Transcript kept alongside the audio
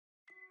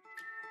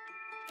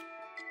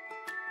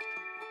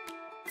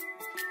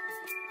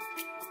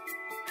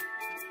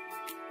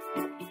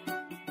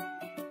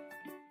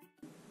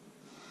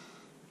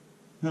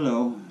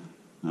Hello,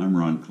 I'm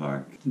Rawn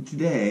Clark.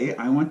 Today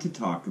I want to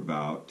talk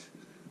about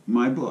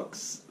my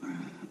books.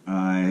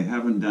 I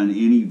haven't done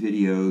any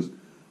videos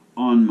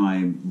on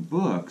my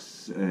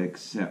books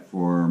except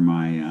for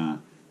my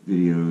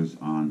videos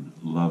on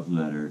Love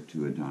Letter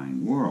to a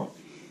Dying World.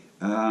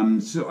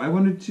 So I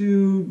wanted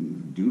to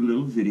do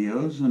little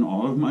videos on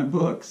all of my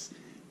books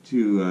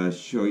to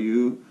show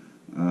you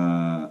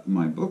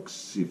my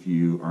books if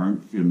you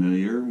aren't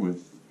familiar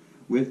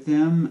with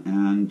them,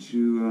 and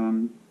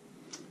to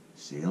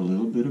say a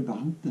little bit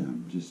about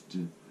them, just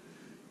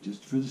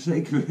for the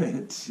sake of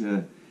it.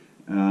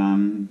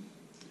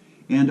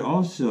 And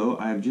also,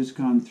 I've just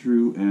gone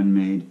through and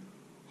made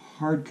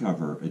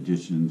hardcover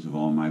editions of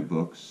all my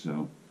books,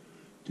 so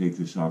take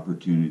this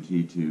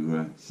opportunity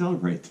to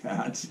celebrate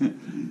that,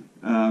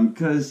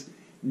 because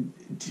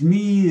to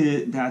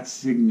me that's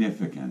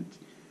significant.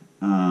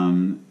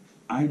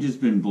 I've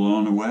just been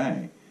blown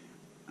away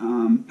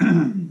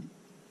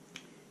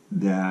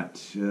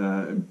that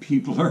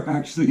people are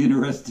actually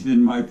interested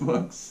in my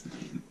books.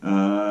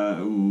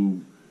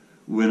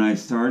 When I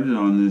started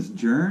on this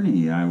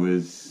journey, I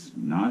was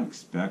not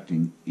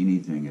expecting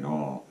anything at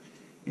all,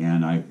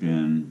 and I've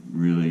been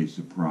really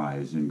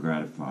surprised and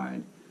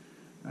gratified.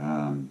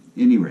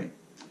 Anyway,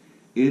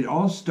 it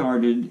all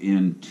started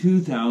in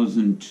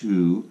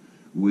 2002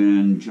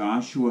 when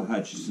Joshua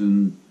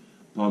Hutchison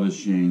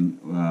Publishing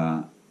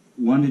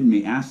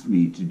asked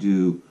me to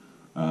do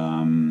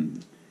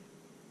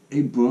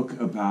a book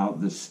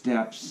about the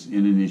steps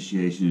in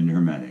initiation into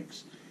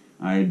Hermetics.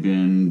 I had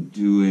been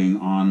doing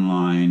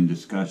online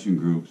discussion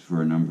groups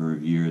for a number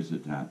of years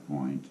at that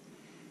point,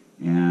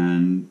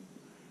 and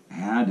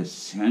had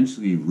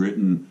essentially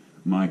written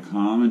my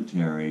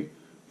commentary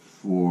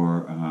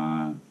for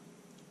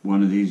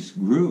one of these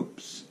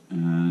groups,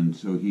 and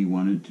so he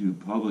wanted to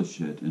publish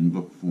it in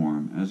book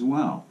form as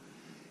well.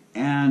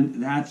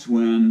 And that's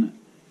when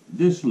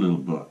this little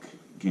book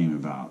came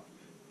about.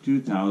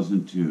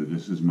 2002.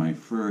 This is my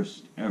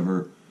first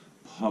ever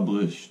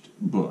published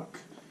book.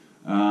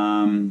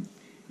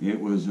 It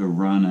was a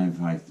run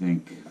of, I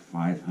think,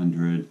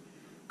 500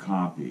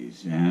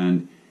 copies,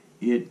 and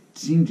it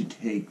seemed to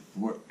take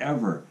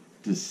forever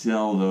to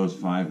sell those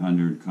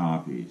 500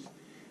 copies.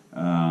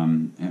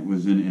 It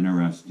was an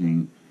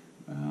interesting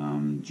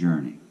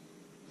journey.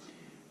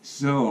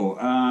 So,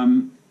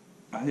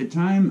 by the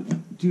time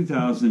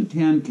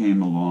 2010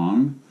 came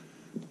along,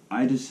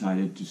 I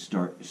decided to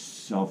start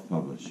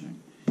self-publishing,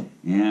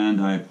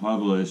 and I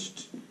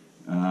published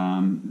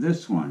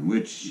this one,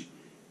 which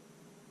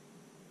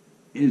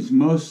is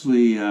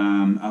mostly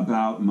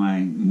about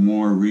my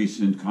more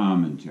recent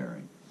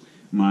commentary.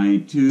 My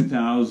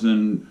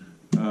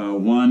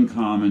 2001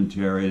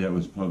 commentary that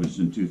was published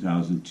in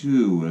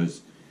 2002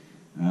 was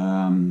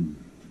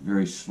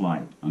very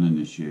slight on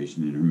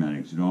initiation into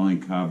Hermetics. It only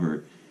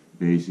covered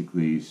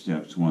basically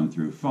steps 1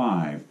 through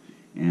 5,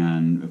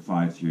 and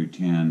 5 through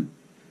 10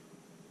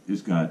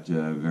 it's got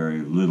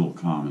very little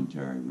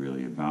commentary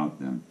really about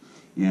them.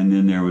 And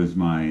then there was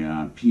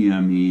my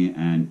PME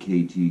and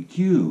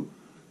KTQ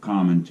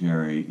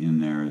commentary in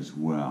there as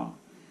well.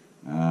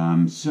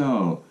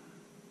 So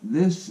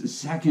this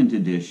second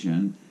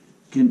edition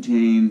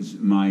contains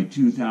my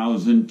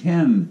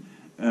 2010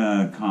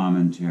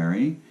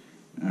 commentary,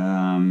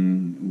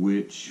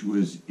 which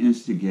was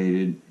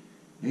instigated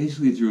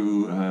basically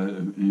through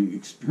an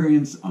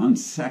experience on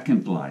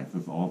Second Life,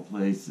 of all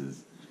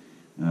places.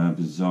 A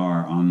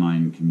bizarre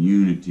online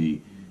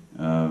community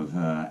of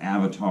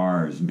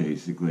avatars,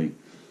 basically.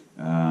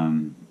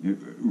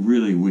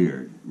 Really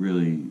weird,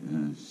 really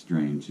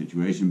strange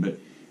situation. But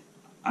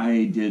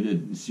I did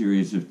a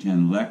series of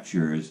 10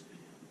 lectures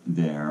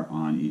there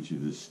on each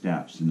of the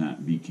steps, and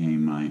that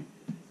became my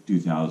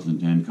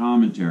 2010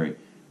 commentary,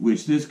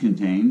 which this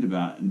contained.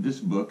 This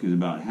book is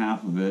about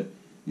half of it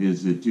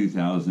is the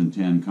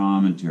 2010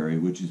 commentary,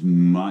 which is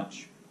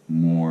much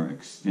more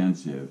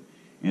extensive,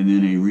 and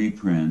then a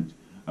reprint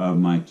of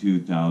my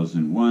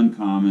 2001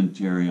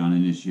 commentary on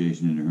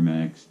initiation into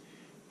Hermetics,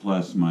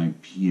 plus my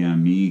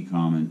PME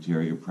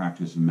commentary, a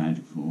practice of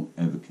magical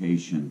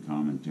evocation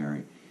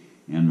commentary,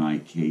 and my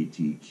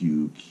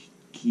KTQ,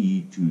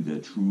 Key to the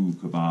True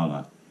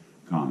Kabbalah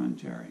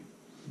commentary.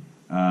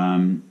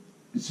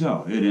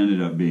 So it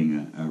ended up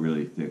being a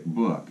really thick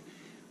book.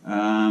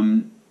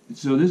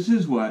 So this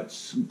is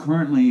what's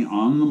currently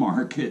on the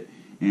market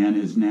and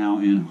is now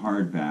in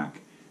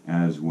hardback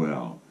as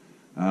well.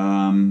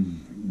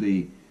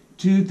 The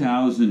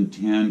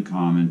 2010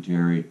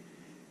 commentary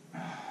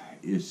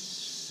is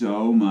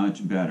so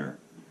much better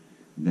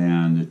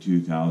than the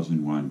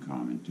 2001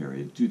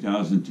 commentary. The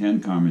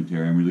 2010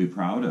 commentary I'm really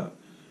proud of,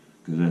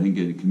 because I think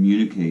it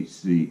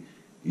communicates the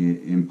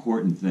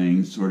important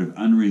things sort of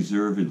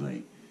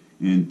unreservedly.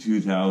 In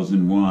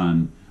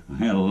 2001, I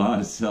had a lot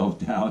of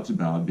self-doubts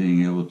about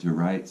being able to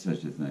write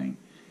such a thing.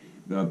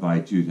 But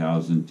by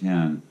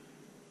 2010,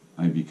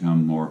 I'd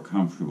become more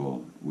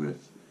comfortable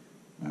with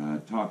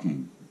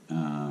talking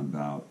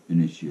about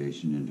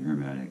initiation into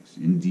Hermetics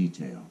in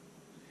detail.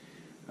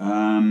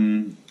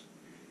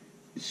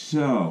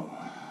 So,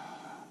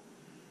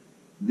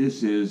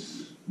 this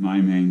is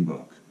my main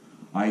book.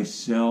 I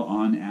sell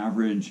on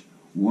average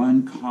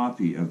 1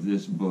 copy of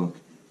this book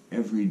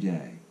every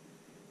day,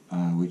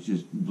 which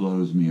just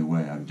blows me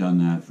away. I've done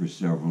that for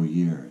several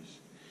years.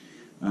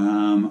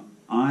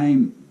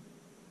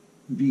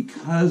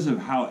 Because of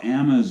how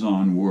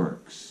Amazon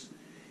works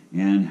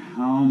and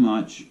how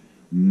much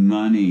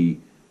money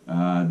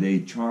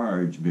they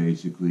charge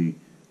basically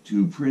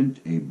to print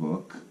a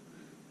book,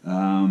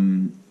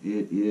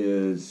 it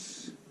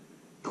is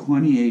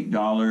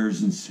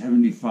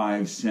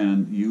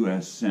 $28.75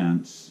 US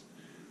cents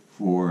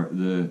for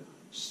the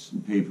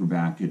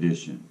paperback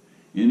edition.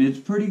 And it's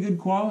pretty good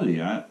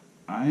quality.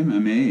 I'm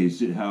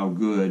amazed at how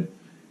good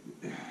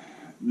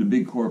the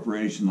big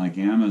corporation like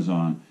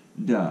Amazon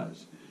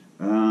does.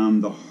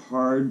 The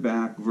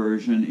hardback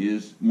version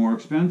is more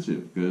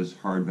expensive because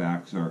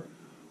hardbacks are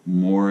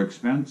more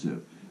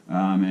expensive,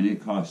 and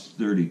it costs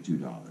 $32.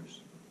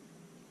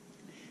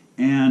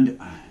 And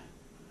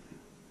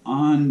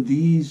on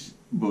these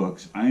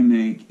books, I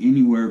make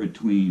anywhere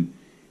between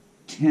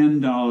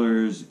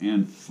 $10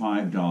 and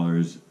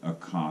 $5 a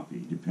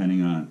copy,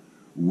 depending on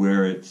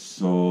where it's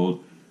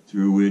sold,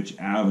 through which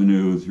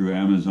avenue through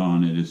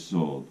Amazon it is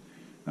sold.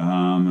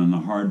 On the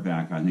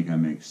hardback, I think I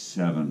make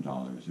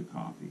 $7 a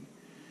copy,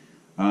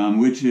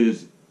 which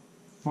is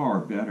far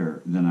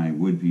better than I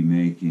would be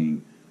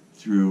making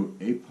through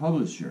a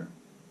publisher.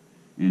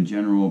 In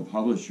general,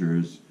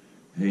 publishers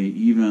pay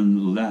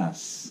even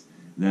less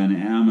than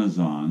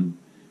Amazon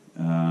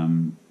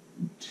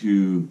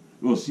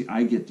well, see,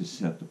 I get to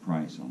set the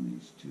price on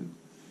these two.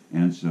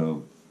 And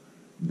so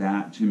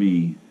that, to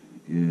me,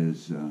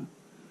 is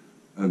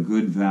a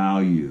good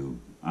value.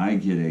 I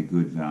get a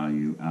good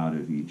value out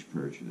of each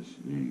purchase,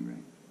 at any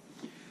rate.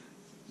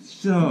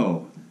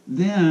 So,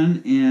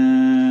 then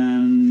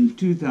in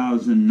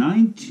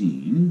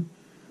 2019,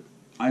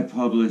 I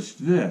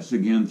published this,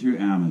 again through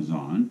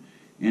Amazon,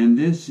 and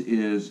this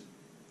is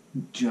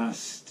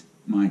just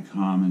my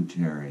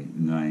commentary,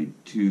 my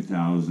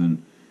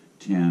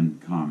 2010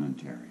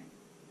 commentary.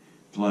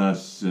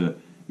 Plus, a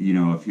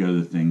few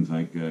other things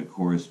like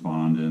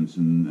correspondence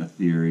and a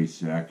theory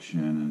section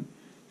and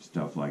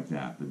stuff like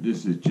that. But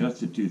this is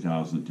just a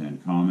 2010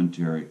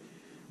 commentary,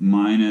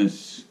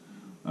 minus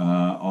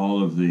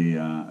all of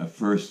the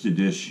first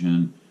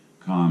edition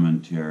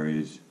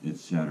commentaries,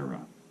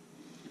 etc.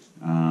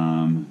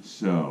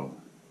 So,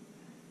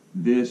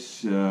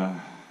 this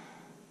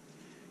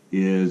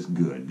is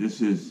good.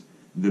 This is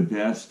the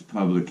best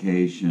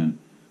publication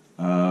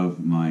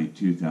of my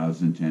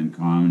 2010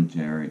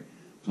 commentary,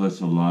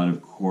 plus a lot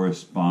of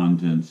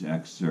correspondence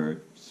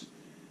excerpts,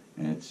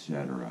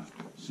 etc.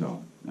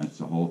 So, that's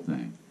the whole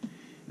thing.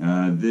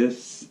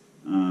 This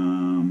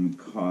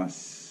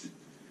costs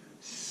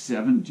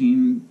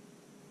 $17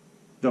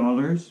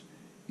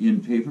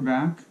 in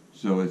paperback,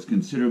 so it's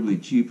considerably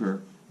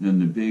cheaper than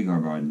the big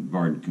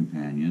Bardon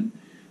Companion.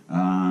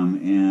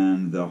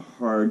 And the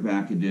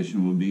hardback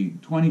edition will be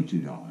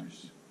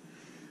 $22.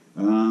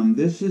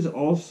 This is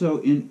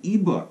also in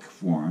ebook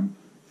form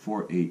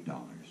for $8.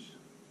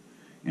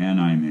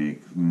 And I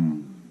make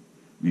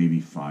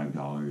maybe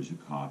 $5 a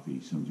copy,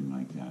 something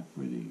like that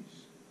for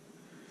these.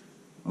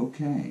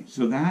 Okay,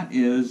 so that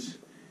is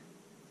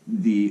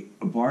the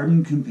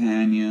Bardon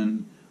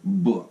Companion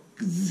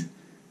books.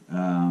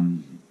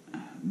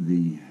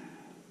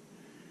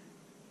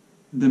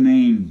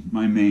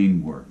 My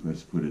main work,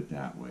 let's put it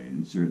that way,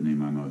 and certainly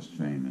my most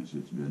famous.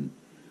 It's been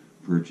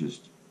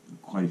purchased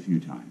quite a few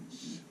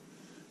times.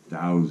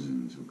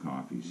 Thousands of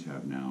copies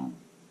have now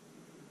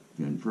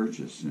been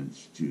purchased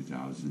since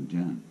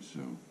 2010.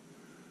 So,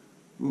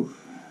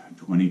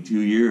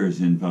 22 years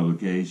in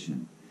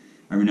publication.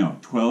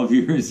 12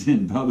 years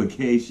in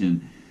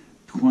publication,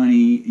 20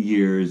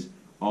 years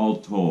all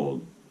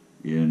told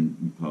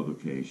in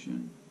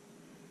publication.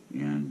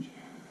 And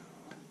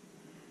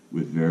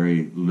with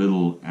very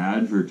little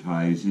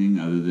advertising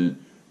other than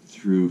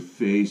through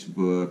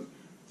Facebook,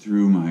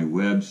 through my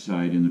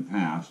website in the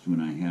past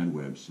when I had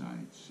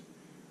websites.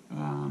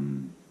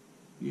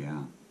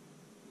 Yeah,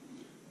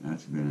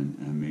 that's been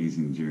an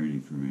amazing journey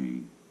for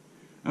me.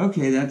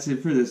 Okay, that's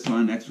it for this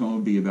one. Next one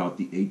will be about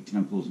the 8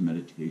 Temples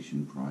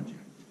Meditation Project.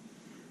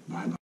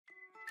 Bye-bye.